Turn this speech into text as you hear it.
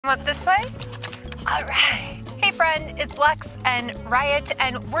Up this way? All right. Hey friend, it's Lex and Riot,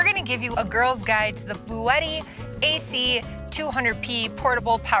 and we're gonna give you a girl's guide to the Bluetti AC 200p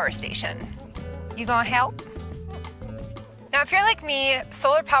portable power station. You gonna help? Now, if you're like me,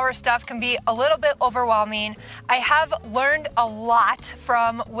 solar power stuff can be a little bit overwhelming. I have learned a lot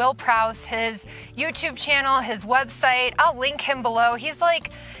from Will Prowse, his YouTube channel, his website. I'll link him below. He's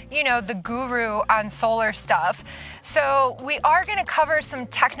like, you know, the guru on solar stuff. So we are gonna cover some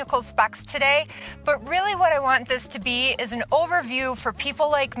technical specs today, but really what I want this to be is an overview for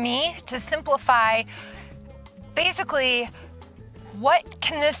people like me to simplify basically what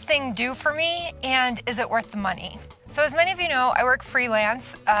can this thing do for me and is it worth the money? So as many of you know, I work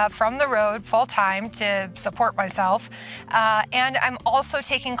freelance from the road full-time to support myself, and I'm also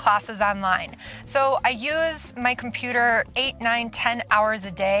taking classes online. So I use my computer 8, 9, 10 hours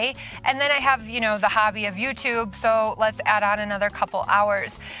a day, and then I have, you know, the hobby of YouTube, so let's add on another couple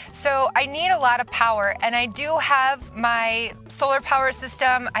hours. So I need a lot of power, and I do have my solar power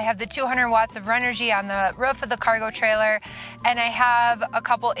system. I have the 200 watts of Energy on the roof of the cargo trailer, and I have a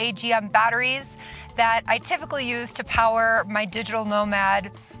couple AGM batteries that I typically use to power my digital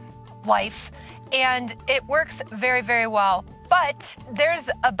Nomad life, and it works very, very well. But there's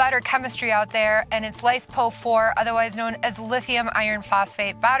a better chemistry out there, and it's LiFePO4, otherwise known as lithium iron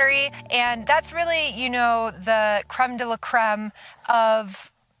phosphate battery, and that's really, you know, the creme de la creme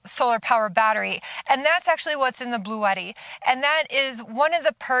of solar power battery, and that's actually what's in the Bluetti. And that is one of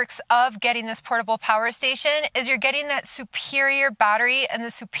the perks of getting this portable power station, is you're getting that superior battery and the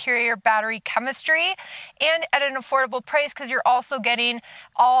superior battery chemistry, and at an affordable price, because you're also getting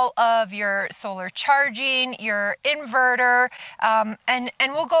all of your solar charging, your inverter, and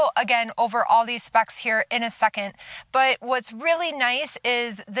we'll go again over all these specs here in a second. But what's really nice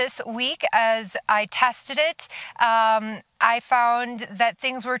is this week, as I tested it, I found that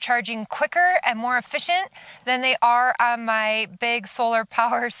things were charging quicker and more efficient than they are on my big solar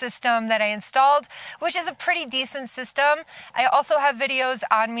power system that I installed, which is a pretty decent system. I also have videos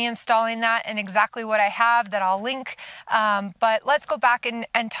on me installing that and exactly what I have that I'll link. But let's go back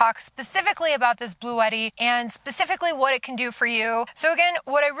and talk specifically about this Bluetti and specifically what it can do for you. So again,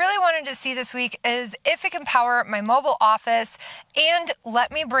 what I really wanted to see this week is if it can power my mobile office and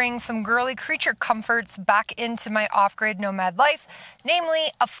let me bring some girly creature comforts back into my off-grid Nomad life,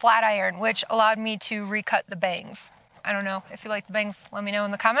 namely a flat iron, which allowed me to recut the bangs. I don't know if you like the bangs, let me know in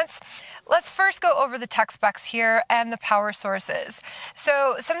the comments. Let's first go over the tech specs here and the power sources.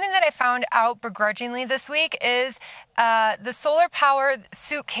 So something that I found out begrudgingly this week is the solar power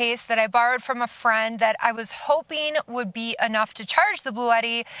suitcase that I borrowed from a friend that I was hoping would be enough to charge the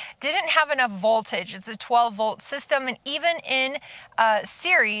Bluetti didn't have enough voltage. It's a 12 volt system, and even in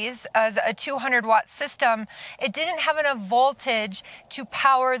series as a 200 watt system, it didn't have enough voltage to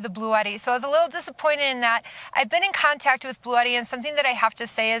power the Bluetti. So I was a little disappointed in that. I've been in contact with Bluetti, and something that I have to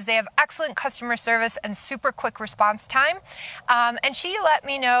say is they have excellent customer service and super quick response time. And she let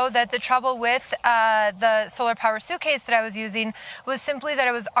me know that the trouble with the solar power suitcase that I was using was simply that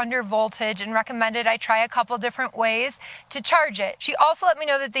it was under voltage, and recommended I try a couple different ways to charge it. She also let me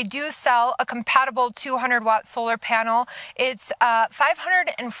know that they do sell a compatible 200 watt solar panel. It's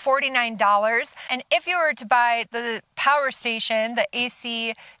 $549, and if you were to buy the power station, the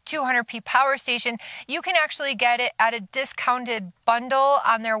AC 200p power station, you can actually get it at a discounted bundle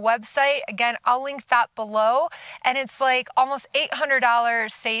on their website. Again, I'll link that below, and it's like almost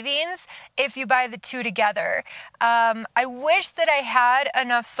 $800 savings if you buy the two together. I wish that I had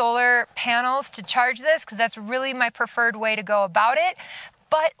enough solar panels to charge this, because that's really my preferred way to go about it.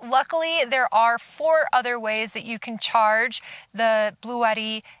 But luckily, there are 4 other ways that you can charge the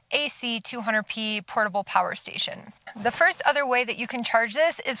Bluetti AC 200p portable power station. The first other way that you can charge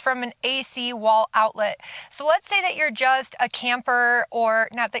this is from an AC wall outlet. So let's say that you're just a camper, or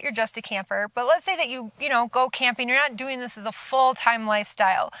not that you're just a camper, but let's say that you go camping. You're not doing this as a full-time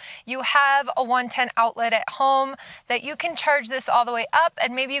lifestyle. You have a 110 outlet at home that you can charge this all the way up,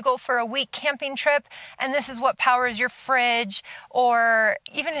 and maybe you go for a week camping trip, and this is what powers your fridge, or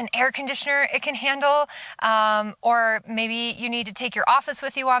even an air conditioner it can handle, or maybe you need to take your office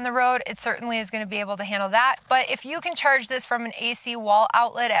with you on the road. It certainly is going to be able to handle that. But if you can charge this from an AC wall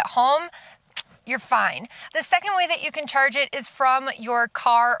outlet at home, you're fine. The second way that you can charge it is from your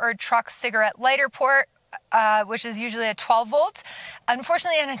car or truck cigarette lighter port, which is usually a 12 volt.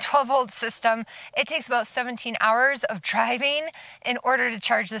 Unfortunately, on a 12 volt system, it takes about 17 hours of driving in order to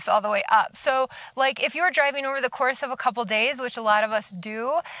charge this all the way up. So like if you're driving over the course of a couple days, which a lot of us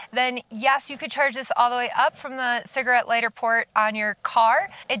do, then yes, you could charge this all the way up from the cigarette lighter port on your car.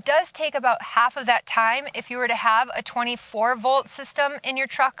 It does take about half of that time if you were to have a 24 volt system in your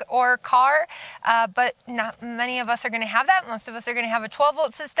truck or car, but not many of us are going to have that. Most of us are going to have a 12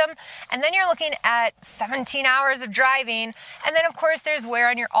 volt system, and then you're looking at 17 hours of driving, and then of course there's wear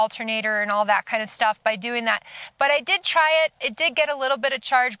on your alternator and all that kind of stuff by doing that. But I did try it. It did get a little bit of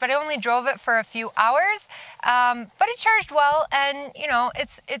charge, but I only drove it for a few hours, but it charged well, and you know,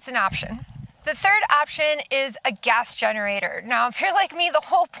 it's an option. The third option is a gas generator. Now, if you're like me, the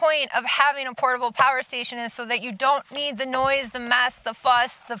whole point of having a portable power station is so that you don't need the noise, the mess, the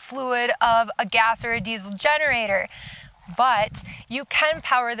fuss, the fluid of a gas or a diesel generator. But you can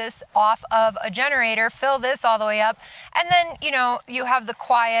power this off of a generator, fill this all the way up, and then, you know, you have the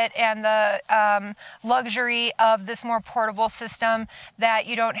quiet and the luxury of this more portable system that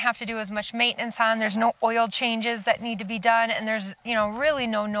you don't have to do as much maintenance on. There's no oil changes that need to be done, and there's, you know, really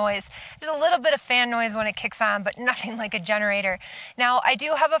no noise. There's a little bit of fan noise when it kicks on, but nothing like a generator. Now, I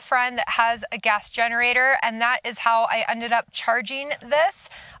do have a friend that has a gas generator, and that is how I ended up charging this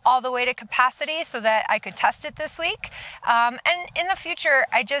all the way to capacity so that I could test it this week. And in the future,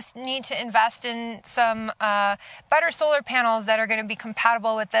 I just need to invest in some better solar panels that are going to be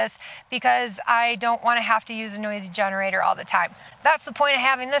compatible with this, because I don't want to have to use a noisy generator all the time. That's the point of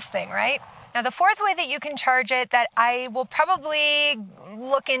having this thing, right? Now, the fourth way that you can charge it that I will probably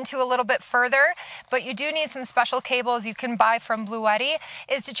look into a little bit further, but you do need some special cables you can buy from Bluetti,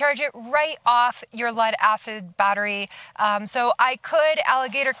 is to charge it right off your lead acid battery. So I could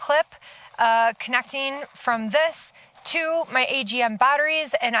alligator clip connecting from this to my AGM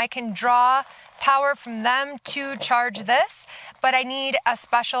batteries, and I can draw power from them to charge this, but I need a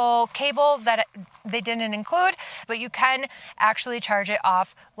special cable that they didn't include, but you can actually charge it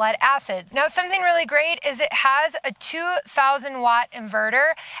off lead acid. Now, something really great is it has a 2,000 watt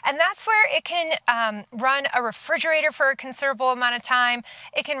inverter, and that's where it can run a refrigerator for a considerable amount of time.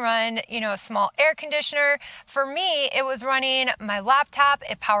 It can run, you know, a small air conditioner. For me, it was running my laptop.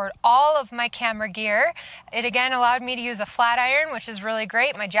 It powered all of my camera gear. It again allowed me to use a flat iron, which is really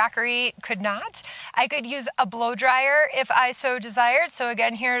great. My Jackery could not. I could use a blow dryer if I so desired. So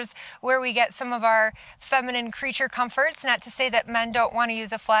again, here's where we get some of our feminine creature comforts. Not to say that men don't want to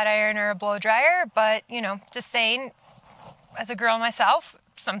use a flat iron or a blow dryer, but, you know, just saying, as a girl myself,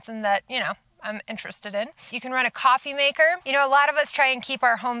 something that, you know, I'm interested in. You can run a coffee maker. You know, a lot of us try and keep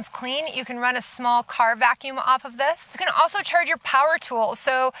our homes clean. You can run a small car vacuum off of this. You can also charge your power tools.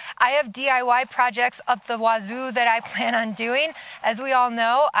 So I have DIY projects up the wazoo that I plan on doing. As we all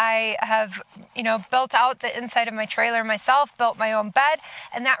know, I have, you know, built out the inside of my trailer myself, built my own bed,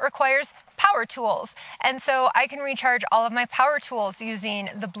 and that requires power tools. And so I can recharge all of my power tools using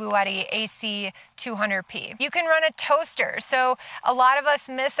the Bluetti AC 200p. You can run a toaster. So a lot of us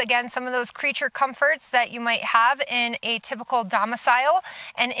miss, again, some of those creature comforts that you might have in a typical domicile.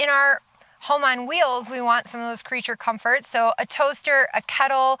 And in our home on wheels, we want some of those creature comforts. So a toaster, a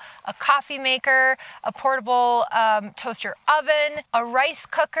kettle, a coffee maker, a portable toaster oven, a rice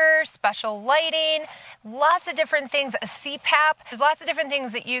cooker, special lighting, lots of different things, a CPAP. There's lots of different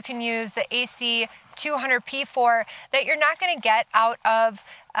things that you can use the AC 200p for that you're not going to get out of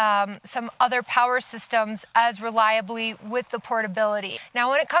some other power systems as reliably with the portability. Now,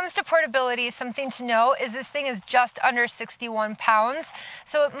 when it comes to portability, something to know is this thing is just under 61 pounds.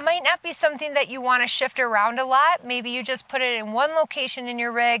 So it might not be something that you want to shift around a lot. Maybe you just put it in one location in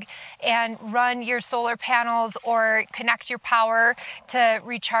your rig and run your solar panels or connect your power to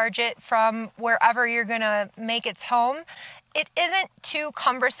recharge it from wherever you're going to make its home. It isn't too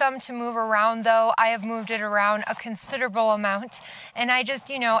cumbersome to move around, though. I have moved it around a considerable amount, and I just,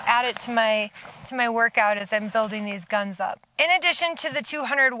 you know, add it to my workout as I'm building these guns up. In addition to the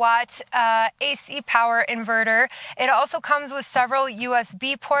 200 watt AC power inverter, it also comes with several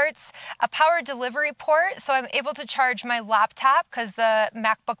USB ports, a power delivery port, so I'm able to charge my laptop because the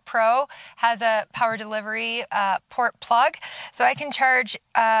MacBook Pro has a power delivery port plug, so I can charge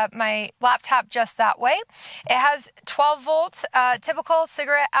my laptop just that way. It has 12 volts, typical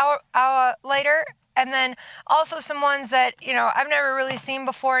cigarette lighter and then also some ones that, you know, I've never really seen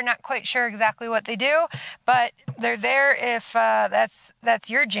before, not quite sure exactly what they do, but they're there if that's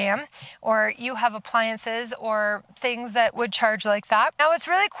your jam, or you have appliances or things that would charge like that. Now, what's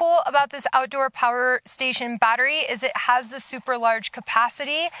really cool about this outdoor power station battery is it has the super large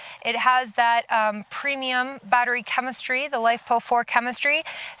capacity. It has that premium battery chemistry, the LiFePO4 chemistry.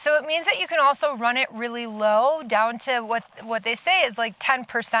 So it means that you can also run it really low, down to what they say is like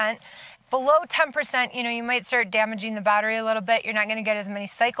 10%. Below 10%, you know, you might start damaging the battery a little bit. You're not going to get as many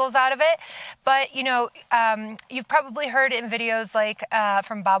cycles out of it. But, you know, you've probably heard in videos like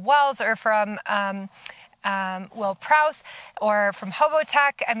from Bob Wells or from Will Prowse or from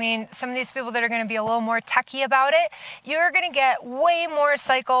Hobotech. I mean, some of these people that are going to be a little more techie about it, you're going to get way more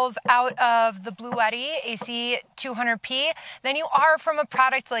cycles out of the Bluetti AC 200P than you are from a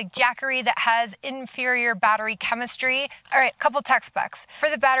product like Jackery that has inferior battery chemistry. All right, couple tech specs. For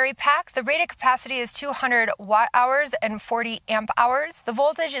the battery pack, the rated capacity is 200 watt hours and 40 amp hours. The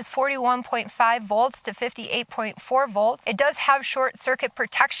voltage is 41.5 volts to 58.4 volts. It does have short circuit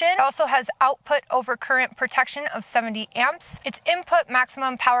protection. It also has output over current protection of 70 amps. Its input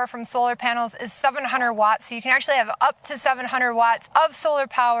maximum power from solar panels is 700 watts, so you can actually have up to 700 watts of solar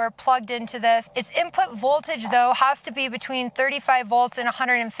power plugged into this. Its input voltage, though, has to be between 35 volts and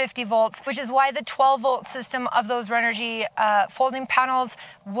 150 volts, which is why the 12-volt system of those Renergy folding panels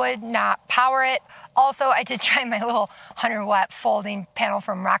would not power it. Also, I did try my little 100-watt folding panel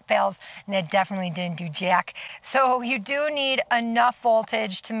from Rock Bales, and it definitely didn't do jack. So you do need enough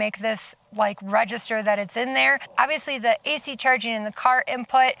voltage to make this like register that it's in there. Obviously, the AC charging in the car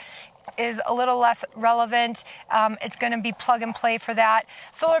input is a little less relevant. It's going to be plug and play for that.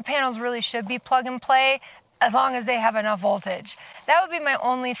 Solar panels really should be plug and play, as long as they have enough voltage. That would be my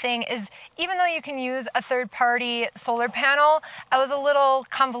only thing, is even though you can use a third-party solar panel, I was a little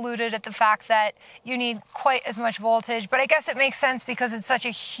convoluted at the fact that you need quite as much voltage, but I guess it makes sense because it's such a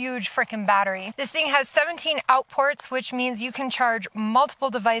huge freaking battery. This thing has 17 out ports, which means you can charge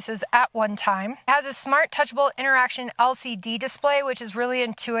multiple devices at one time. It has a smart touchable interaction LCD display, which is really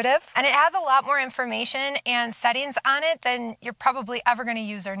intuitive, and it has a lot more information and settings on it than you're probably ever gonna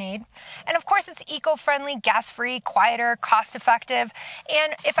use or need. And of course, it's eco-friendly, gas-free, quieter, cost-effective.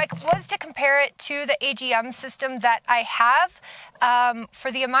 And if I was to compare it to the AGM system that I have,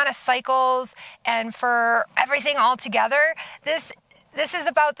 for the amount of cycles and for everything all together, this is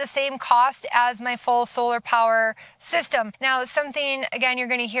about the same cost as my full solar power system. Now, something, again, you're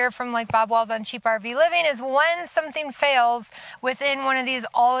going to hear from like Bob Wells on Cheap RV Living is when something fails within one of these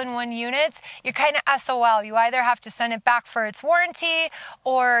all-in-one units, you're kind of SOL. You either have to send it back for its warranty,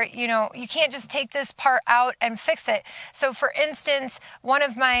 or, you know, you can't just take this part out and fix it. So for instance, one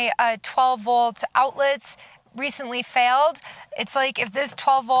of my 12-volt outlets recently failed. It's like if this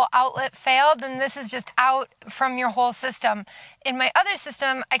 12-volt outlet failed, then this is just out from your whole system. In my other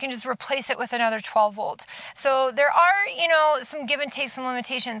system, I can just replace it with another 12 volts. So there are, you know, some give and take, some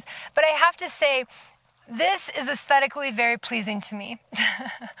limitations, but I have to say, this is aesthetically very pleasing to me.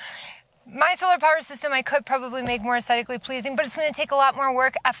 My solar power system, I could probably make more aesthetically pleasing, but it's going to take a lot more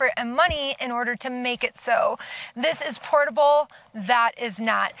work, effort, and money in order to make it so. This is portable, that is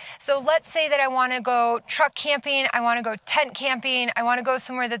not. So let's say that I want to go truck camping, I want to go tent camping, I want to go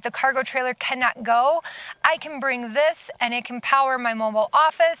somewhere that the cargo trailer cannot go. I can bring this and it can power my mobile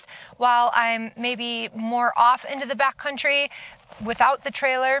office while I'm maybe more off into the backcountry without the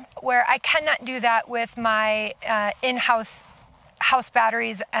trailer, where I cannot do that with my in-house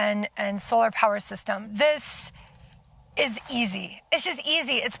batteries and solar power system. This is easy. It's just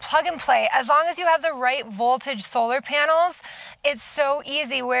easy. It's plug and play. As long as you have the right voltage solar panels, it's so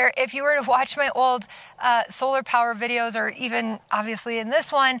easy, where if you were to watch my old solar power videos, or even obviously in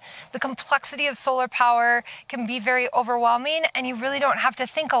this one, the complexity of solar power can be very overwhelming and you really don't have to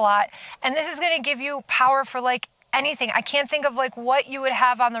think a lot. And this is going to give you power for like anything. I can't think of like what you would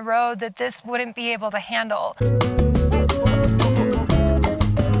have on the road that this wouldn't be able to handle.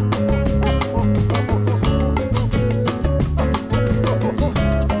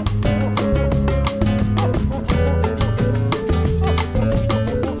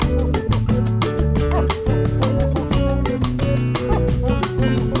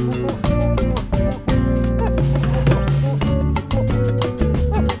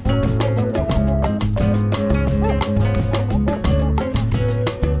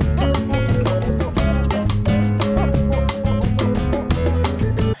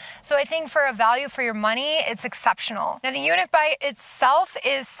 For a value for your money, it's exceptional. Now, the unit by itself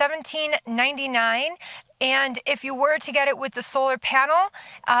is $17.99. And if you were to get it with the solar panel,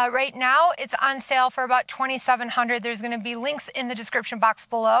 right now it's on sale for about $2,700. There's going to be links in the description box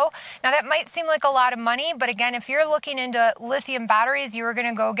below. Now that might seem like a lot of money, but again, if you're looking into lithium batteries, you are going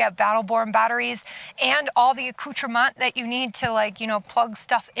to go get Battle-Born batteries and all the accoutrement that you need to, like, you know, plug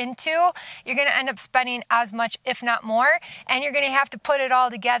stuff into. You're going to end up spending as much, if not more, and you're going to have to put it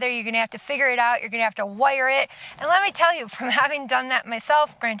all together. You're going to have to figure it out. You're going to have to wire it. And let me tell you, from having done that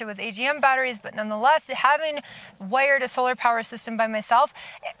myself, granted with AGM batteries, but nonetheless, having wired a solar power system by myself,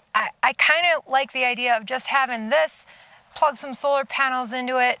 I kind of like the idea of just having this, plug some solar panels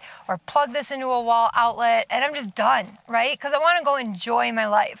into it, or plug this into a wall outlet, and I'm just done, right? Because I want to go enjoy my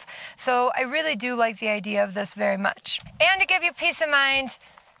life. So I really do like the idea of this very much. And to give you peace of mind,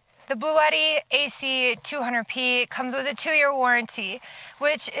 the Bluetti AC 200P comes with a 2-year warranty,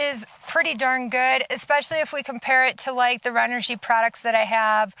 which is pretty darn good, especially if we compare it to like the Renergy products that I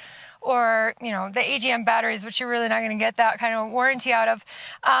have, or, you know, the AGM batteries, which you're really not going to get that kind of warranty out of.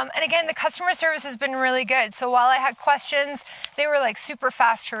 And again, the customer service has been really good. So while I had questions, they were like super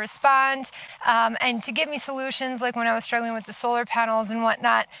fast to respond and to give me solutions, like when I was struggling with the solar panels and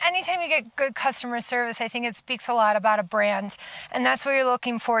whatnot. Anytime you get good customer service, I think it speaks a lot about a brand, and that's what you're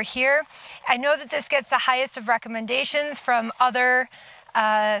looking for here. I know that this gets the highest of recommendations from other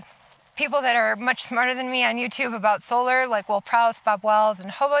people that are much smarter than me on YouTube about solar, like Will Prowse, Bob Wells, and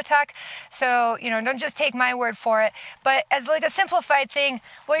Hobotech. So, you know, don't just take my word for it. But as like a simplified thing,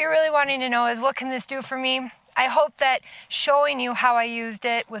 what you're really wanting to know is, what can this do for me? I hope that showing you how I used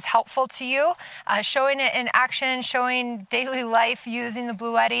it was helpful to you, showing it in action, showing daily life using the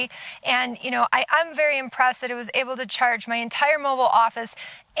Bluetti. And, you know, I'm very impressed that it was able to charge my entire mobile office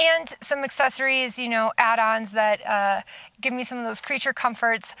and some accessories, you know, add-ons that give me some of those creature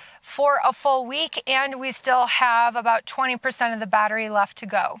comforts for a full week, and we still have about 20% of the battery left to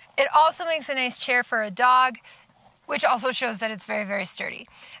go. It also makes a nice chair for a dog, which also shows that it's very, very sturdy.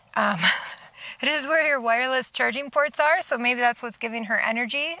 It is where your wireless charging ports are, so maybe that's what's giving her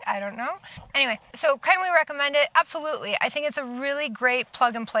energy. I don't know. Anyway, so can we recommend it? Absolutely. I think it's a really great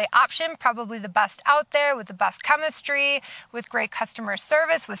plug-and-play option, probably the best out there, with the best chemistry, with great customer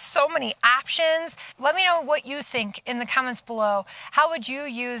service, with so many options. Let me know what you think in the comments below. How would you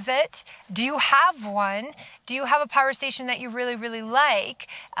use it? Do you have one? Do you have a power station that you really, really like?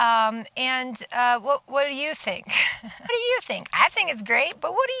 What do you think? What do you think? I think it's great,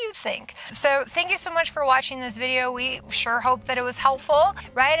 but what do you think? So thank you so much for watching this video. We sure hope that it was helpful.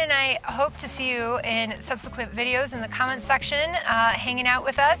 Riot and I hope to see you in subsequent videos in the comment section, hanging out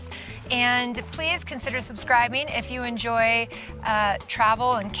with us. And please consider subscribing if you enjoy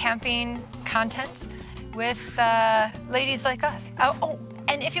travel and camping content with ladies like us.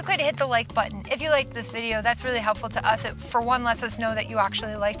 And if you could hit the like button if you liked this video, that's really helpful to us. It, for one, lets us know that you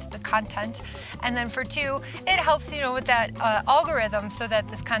actually liked the content, and then for two, it helps, you know, with that algorithm, so that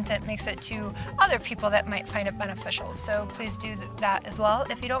this content makes it to other people that might find it beneficial. So please do that as well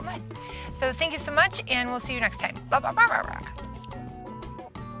if you don't mind. So thank you so much, and we'll see you next time. Blah, blah, blah, blah, blah.